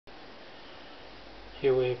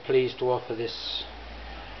Here we're pleased to offer this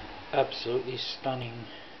absolutely stunning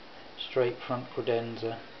straight front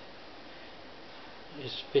credenza. It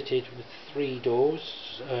is fitted with 3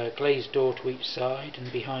 doors, a glazed door to each side,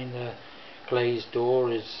 and behind the glazed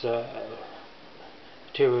door is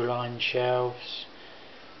material lined shelves,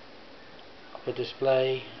 upper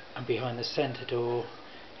display, and behind the centre door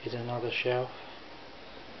is another shelf.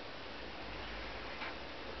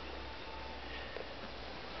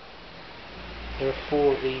 There are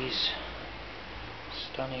 4 of these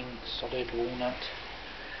stunning solid walnut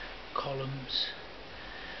columns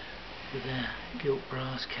with their gilt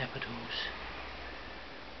brass capitals,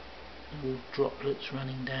 all droplets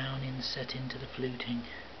running down inset into the fluting,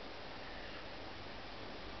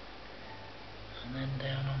 and then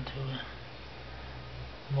down onto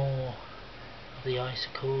more of the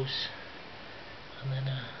icicles, and then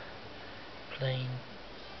a plain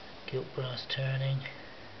gilt brass turning.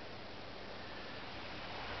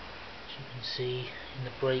 As you can see in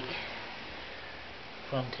the break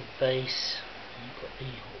fronted base, you've got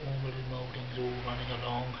the ormolu mouldings all running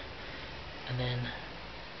along, and then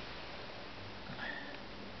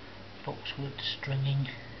boxwood stringing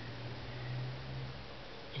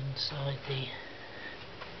inside the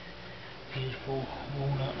beautiful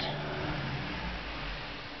walnut.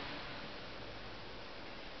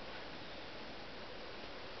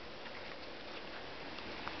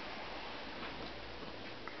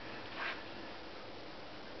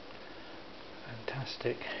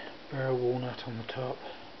 Fantastic bare walnut on the top,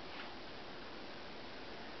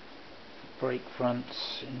 break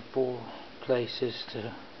fronts in 4 places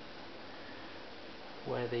to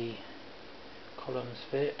where the columns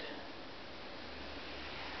fit.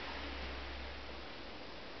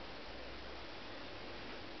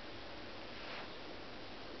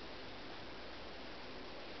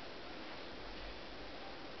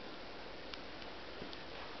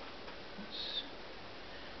 It's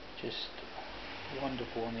just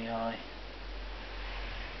wonderful on the eye.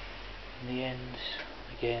 In the end,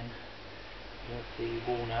 again, you have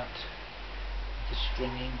the walnut, the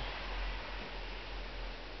stringing,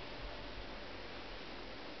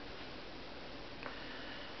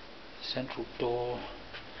 the central door.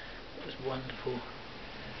 It was wonderful,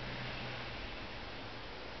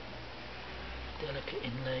 delicate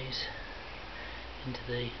inlays into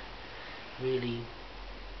the really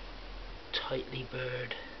tightly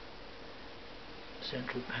burred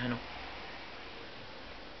central panel.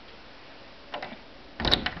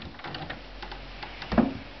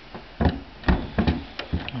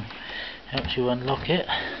 Helps you unlock it.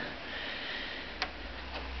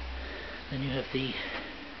 Then you have the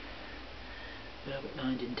velvet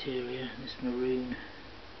lined interior, this maroon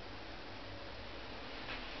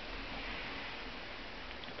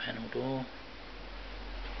panel door.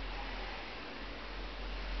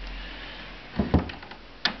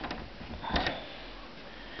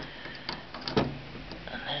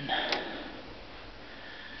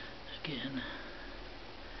 Again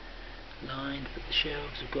lined, but the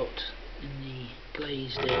shelves have got in the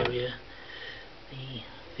glazed area the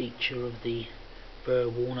feature of the bare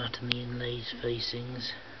walnut and the inlays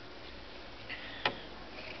facings.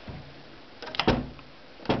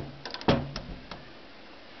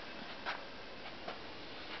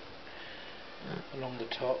 Along the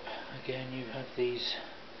top again you have these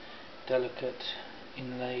delicate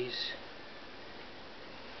inlays.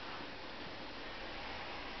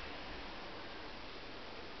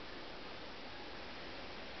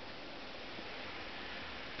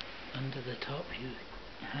 Under the top you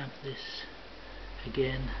have this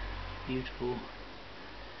again beautiful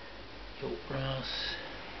gilt brass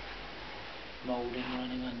moulding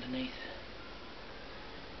running underneath.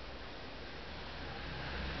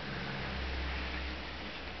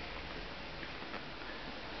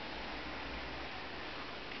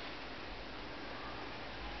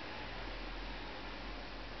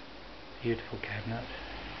 Beautiful cabinet.